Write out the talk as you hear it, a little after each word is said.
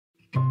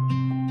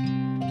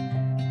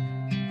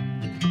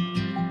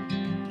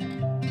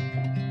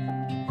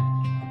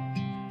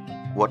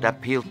What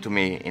appealed to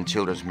me in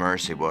Children's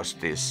Mercy was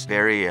this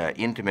very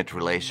intimate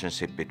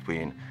relationship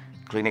between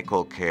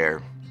clinical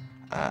care,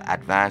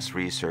 advanced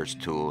research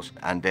tools,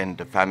 and then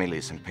the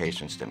families and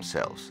patients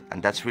themselves.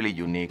 And that's really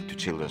unique to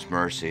Children's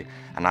Mercy.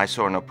 And I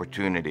saw an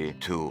opportunity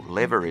to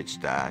leverage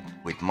that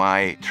with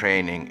my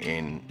training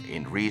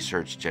in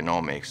research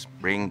genomics,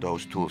 bring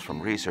those tools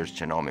from research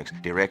genomics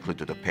directly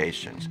to the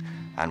patients.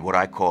 And what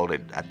I called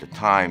it at the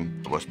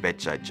time was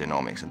bedside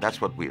genomics. And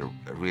that's what we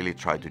really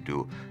try to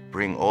do,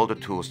 bring all the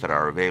tools that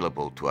are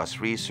available to us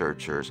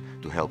researchers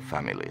to help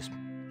families.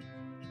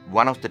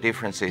 One of the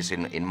differences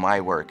in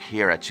my work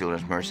here at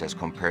Children's Mercy as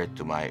compared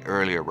to my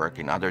earlier work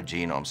in other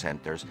genome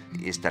centers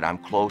is that I'm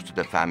close to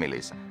the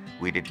families.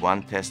 We did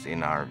one test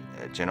in our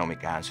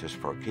Genomic Answers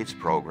for Kids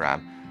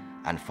program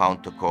and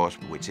found the cause,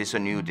 which is a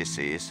new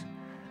disease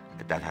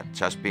that had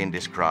just been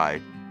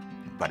described,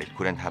 but it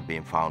couldn't have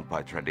been found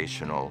by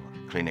traditional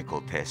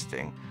clinical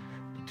testing.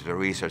 The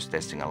research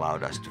testing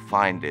allowed us to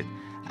find it.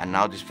 And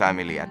now this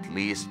family at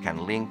least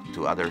can link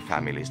to other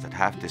families that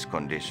have this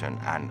condition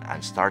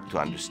and start to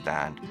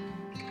understand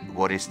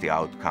what is the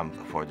outcome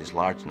for this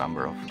large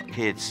number of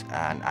kids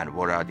and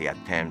what are the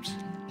attempts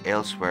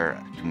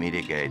elsewhere to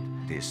mitigate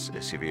this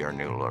severe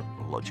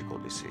neurological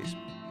disease.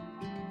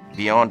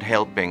 Beyond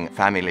helping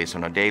families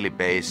on a daily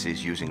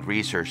basis using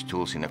research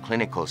tools in a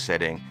clinical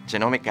setting,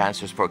 Genomic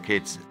Answers for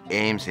Kids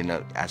aims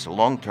as a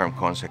long-term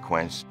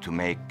consequence to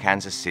make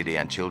Kansas City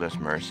and Children's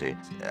Mercy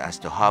as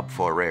the hub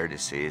for rare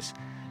disease,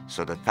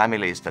 so that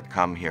families that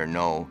come here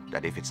know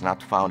that if it's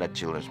not found at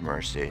Children's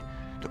Mercy,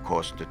 the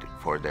cause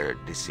for their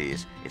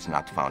disease is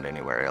not found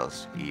anywhere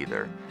else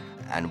either.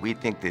 And we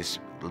think this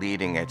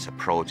leading-edge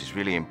approach is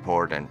really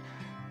important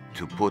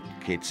to put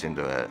kids in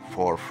the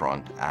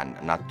forefront and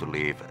not to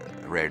leave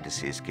rare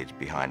disease kids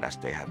behind as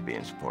they have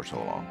been for so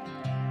long.